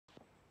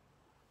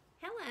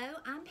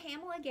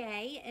Pamela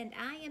Gay, and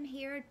I am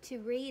here to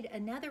read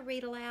another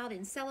read aloud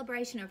in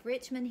celebration of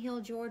Richmond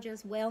Hill,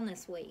 Georgia's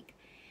Wellness Week.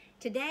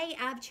 Today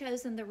I've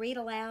chosen the read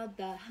aloud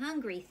The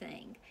Hungry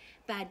Thing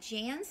by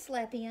Jan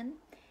Slepian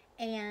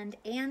and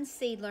Ann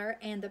Seidler,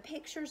 and the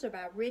pictures are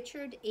by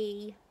Richard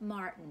E.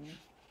 Martin.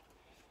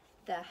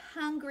 The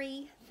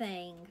Hungry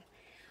Thing.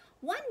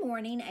 One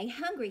morning, a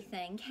hungry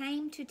thing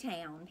came to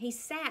town. He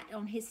sat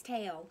on his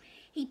tail.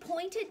 He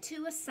pointed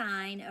to a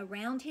sign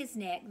around his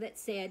neck that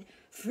said,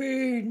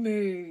 "Feed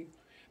me."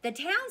 The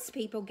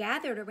townspeople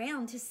gathered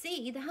around to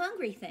see the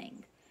hungry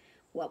thing.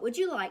 "What would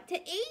you like to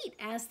eat?"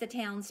 asked the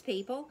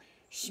townspeople.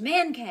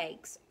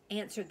 "Schmancakes,"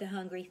 answered the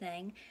hungry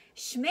thing.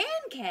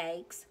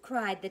 "Schmancakes,"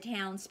 cried the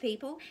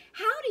townspeople.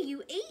 "How do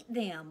you eat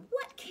them?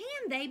 What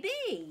can they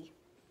be?"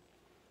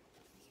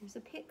 Here's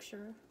a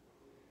picture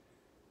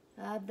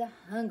of the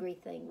hungry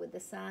thing with the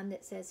sign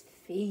that says,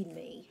 "Feed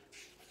me."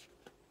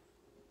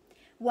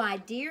 "Why,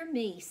 dear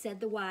me," said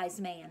the wise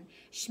man,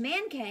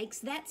 "schmancakes,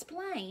 that's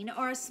plain,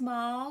 are a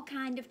small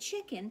kind of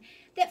chicken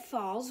that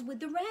falls with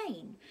the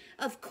rain."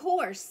 "Of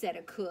course," said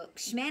a cook,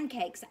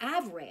 "schmancakes,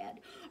 I've read,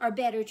 are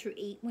better to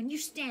eat when you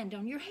stand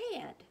on your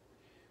head."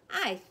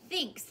 "I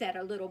think," said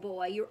a little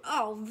boy, "you're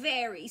all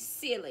very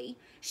silly.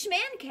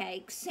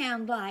 Schmancakes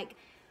sound like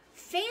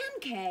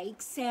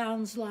fancakes,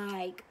 sounds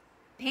like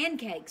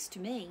pancakes to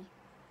me."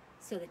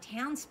 So the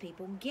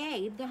townspeople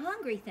gave the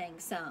hungry thing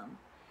some.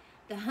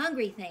 The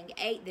hungry thing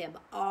ate them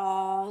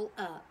all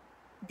up.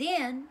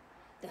 Then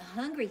the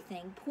hungry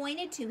thing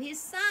pointed to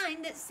his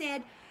sign that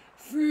said,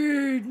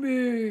 "Feed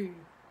me."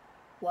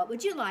 "What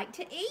would you like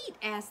to eat?"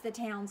 asked the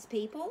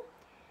townspeople.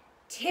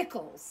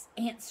 "Tickles,"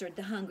 answered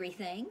the hungry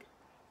thing.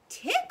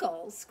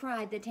 "Tickles?"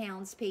 cried the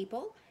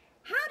townspeople.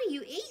 "How do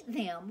you eat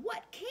them?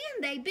 What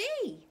can they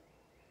be?"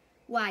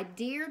 "Why,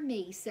 dear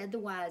me," said the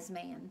wise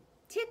man,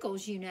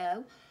 "tickles, you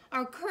know,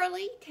 are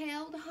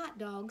curly-tailed hot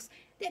dogs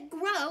that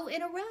grow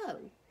in a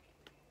row."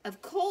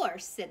 "Of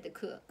course," said the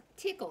cook,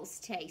 "tickles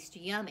taste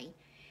yummy,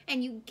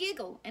 and you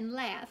giggle and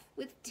laugh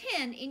with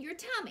 10 in your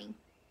tummy."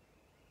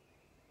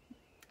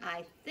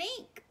 "I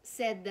think,"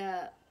 said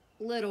the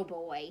little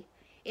boy,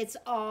 "it's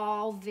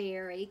all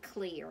very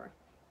clear.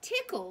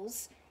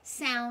 Tickles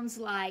sounds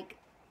like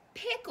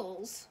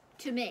pickles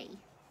to me."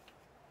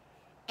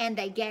 And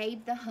they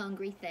gave the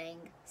hungry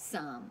thing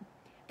some.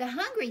 The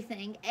hungry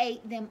thing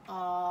ate them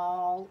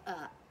all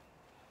up.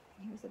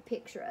 Here's a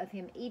picture of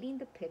him eating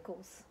the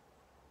pickles.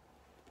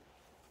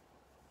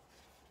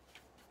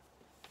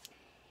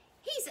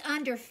 "He's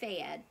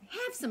underfed.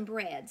 Have some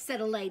bread,"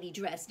 said a lady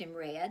dressed in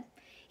red.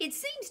 "It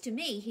seems to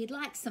me he'd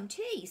like some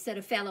tea," said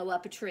a fellow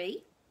up a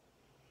tree.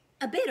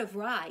 "A bit of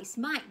rice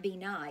might be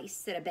nice,"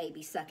 said a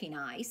baby sucking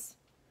ice.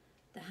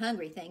 The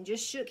hungry thing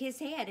just shook his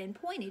head and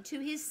pointed to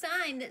his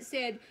sign that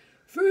said,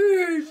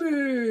 "Feed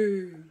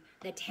me."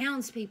 The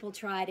townspeople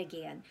tried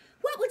again.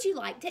 "What would you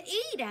like to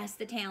eat?" asked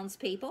the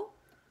townspeople.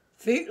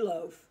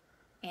 "Feetloaf,"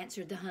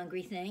 answered the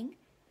hungry thing.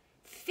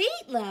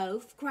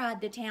 "Feetloaf?"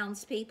 cried the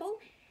townspeople.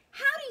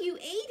 "How do you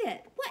eat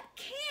it? What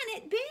can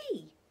it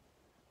be?"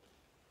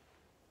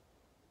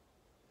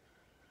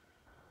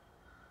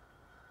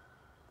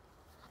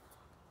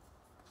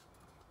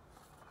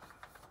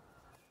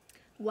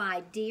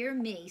 "Why, dear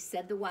me,"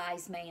 said the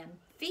wise man,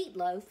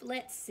 "feetloaf,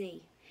 let's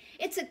see.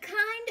 It's a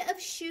kind of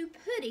choux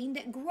pudding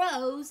that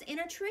grows in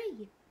a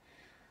tree."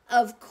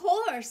 "Of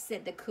course,"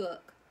 said the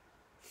cook.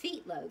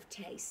 "Feetloaf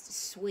tastes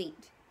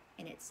sweet,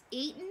 and it's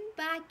eaten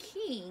by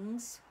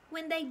kings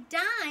when they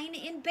dine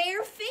in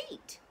bare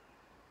feet."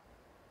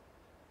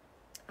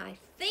 "I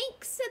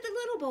think," said the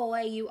little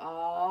boy, "you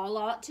all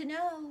ought to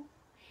know.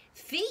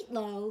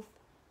 Feetloaf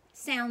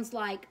sounds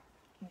like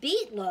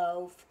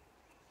beetloaf,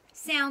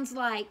 sounds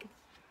like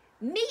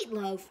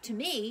meatloaf to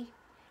me."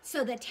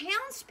 So the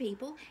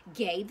townspeople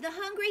gave the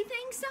hungry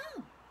thing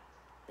some.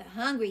 The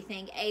hungry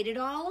thing ate it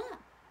all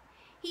up.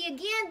 He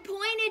again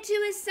pointed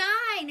to his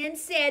sign and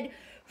said,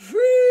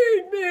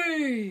 "Feed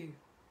me."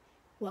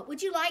 "What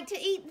would you like to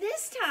eat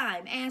this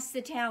time?" asked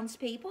the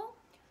townspeople.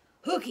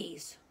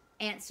 "Hookies,"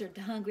 answered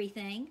the hungry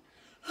thing.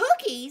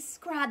 "Hookies?"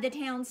 cried the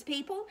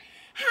townspeople.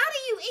 "How do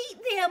you eat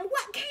them?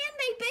 What can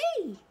they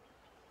be?"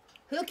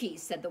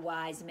 "Hookies," said the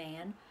wise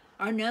man,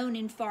 "are known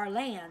in far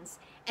lands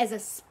as a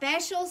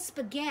special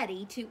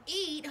spaghetti to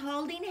eat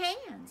holding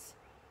hands."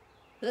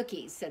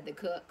 "Hookies," said the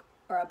cook,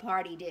 "are a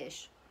party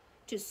dish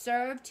to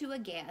serve to a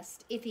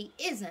guest if he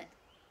isn't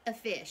a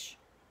fish."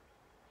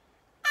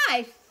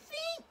 "I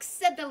think,"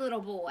 said the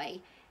little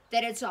boy,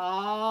 "that it's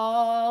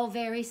all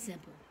very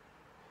simple.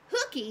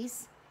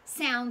 Hookies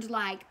sound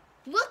like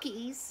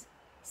lookies,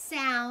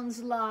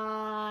 sounds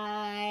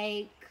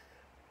like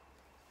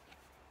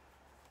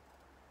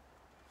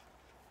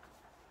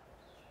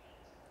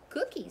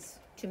cookies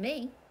to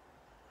me."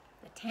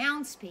 The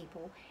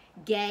townspeople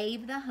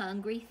gave the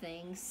hungry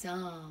thing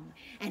some,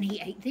 and he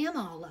ate them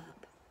all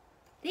up.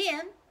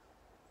 Then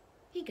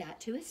he got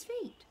to his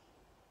feet.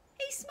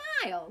 He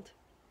smiled.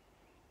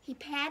 He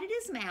patted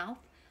his mouth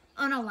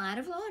on a line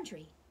of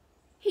laundry.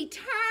 He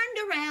turned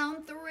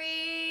around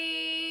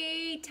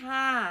 3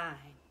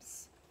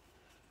 times.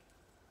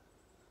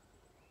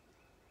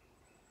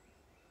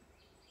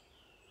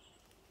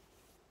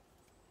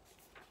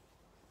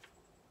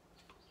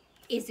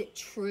 Is it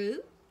true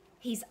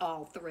he's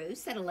all through,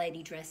 said a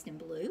lady dressed in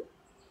blue.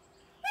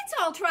 Let's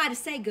all try to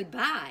say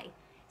goodbye,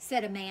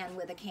 said a man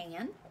with a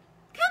can.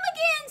 Come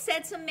again,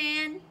 said some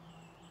men.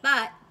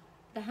 But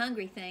the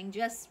hungry thing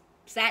just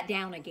sat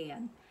down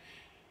again.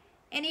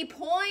 And he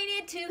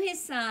pointed to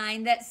his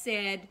sign that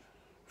said,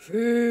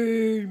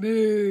 "Feed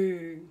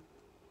me."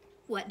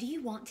 What do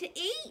you want to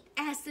eat?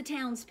 Asked the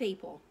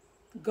townspeople.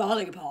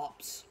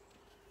 Gollypops,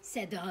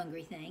 said the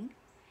hungry thing.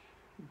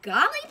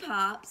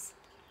 Gollypops,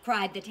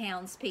 cried the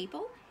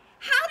townspeople.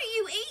 How do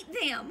you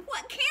eat them?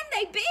 What can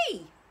they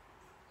be?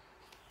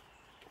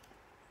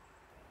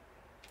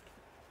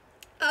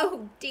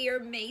 Oh, dear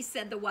me,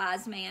 said the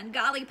wise man.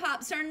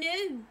 Gollypops are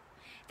new.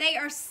 They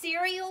are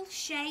cereal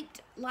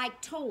shaped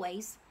like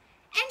toys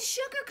and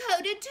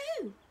sugar-coated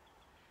too.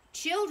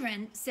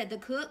 Children, said the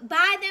cook,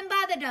 buy them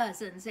by the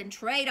dozens and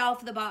trade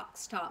off the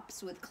box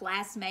tops with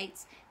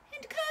classmates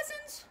and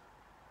cousins.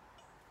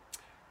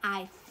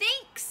 I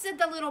think, said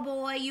the little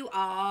boy, you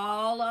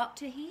all ought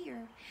to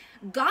hear.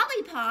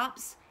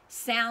 Gollypops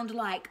sound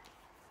like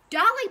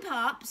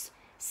dollypops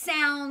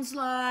sounds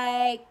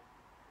like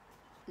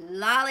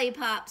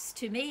lollipops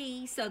to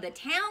me. So the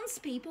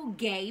townspeople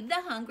gave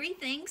the hungry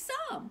thing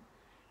some.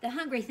 The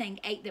hungry thing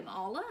ate them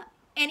all up.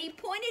 And he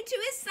pointed to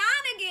his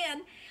sign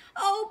again.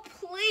 Oh,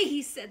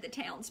 please, said the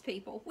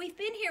townspeople. We've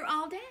been here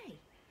all day.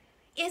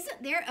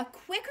 Isn't there a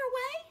quicker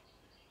way?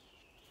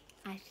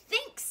 I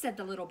think, said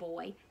the little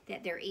boy,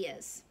 that there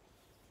is.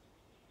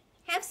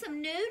 Have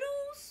some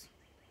noodles?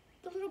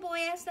 The little boy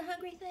asked the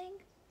hungry thing.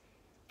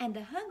 And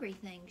the hungry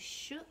thing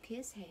shook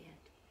his head.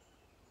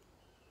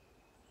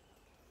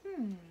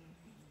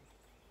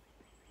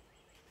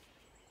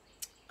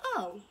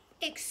 Oh,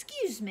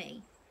 excuse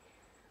me.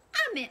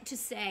 I meant to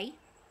say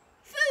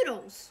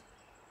foodles.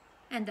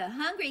 And the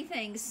hungry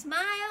thing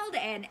smiled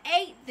and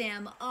ate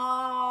them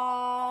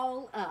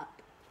all up.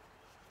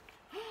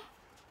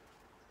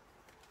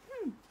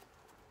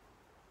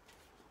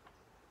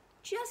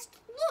 Just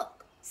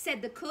look,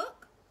 said the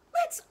cook.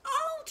 Let's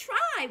all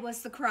try,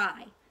 was the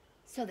cry.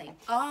 So they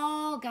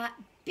all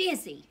got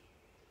busy.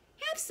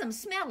 Have some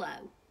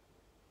smello.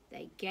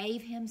 They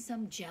gave him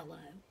some jello.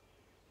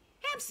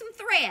 Have some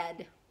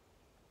thread.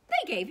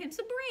 They gave him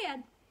some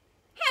bread.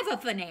 Have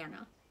a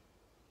banana.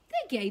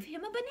 They gave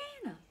him a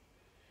banana.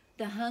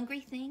 The hungry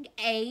thing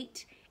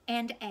ate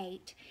and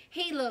ate.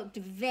 He looked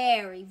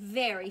very,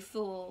 very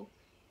full.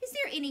 Is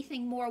there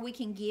anything more we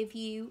can give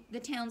you?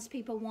 The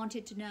townspeople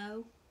wanted to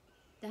know.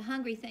 The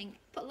hungry thing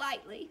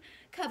politely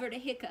covered a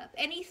hiccup,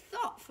 and he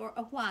thought for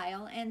a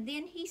while, and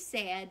then he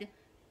said,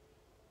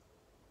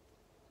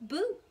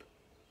 boop,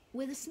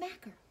 with a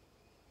smacker.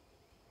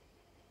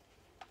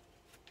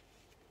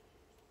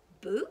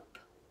 Boop,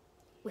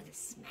 with a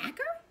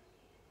smacker?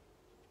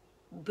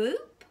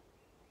 Boop,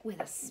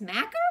 with a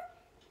smacker?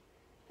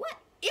 What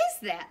is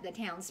that? The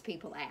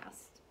townspeople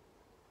asked.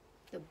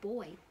 The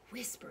boy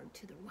whispered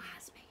to the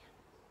wise man.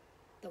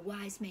 The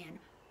wise man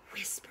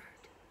whispered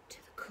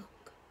to the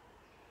cook.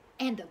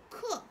 And the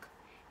cook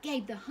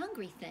gave the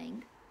hungry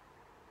thing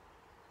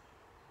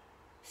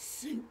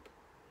soup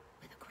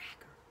with a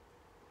cracker.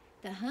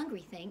 The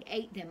hungry thing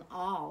ate them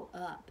all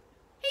up.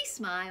 He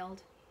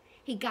smiled.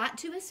 He got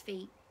to his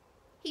feet.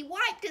 He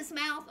wiped his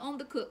mouth on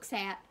the cook's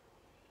hat.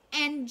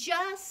 And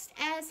just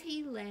as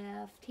he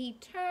left, he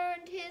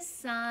turned his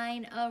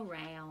sign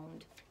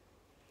around.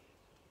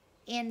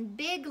 In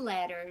big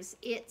letters,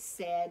 it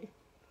said,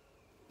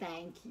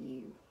 "Thank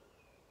you."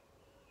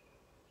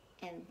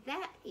 And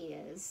that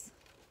is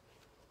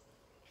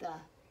the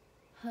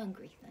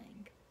hungry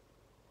thing.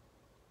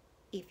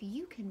 If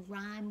you can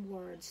rhyme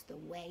words the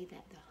way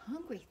that the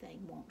hungry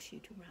thing wants you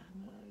to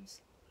rhyme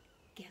words,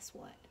 guess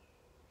what?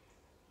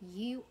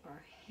 You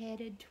are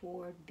headed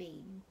toward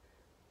being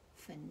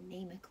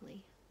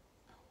phonemically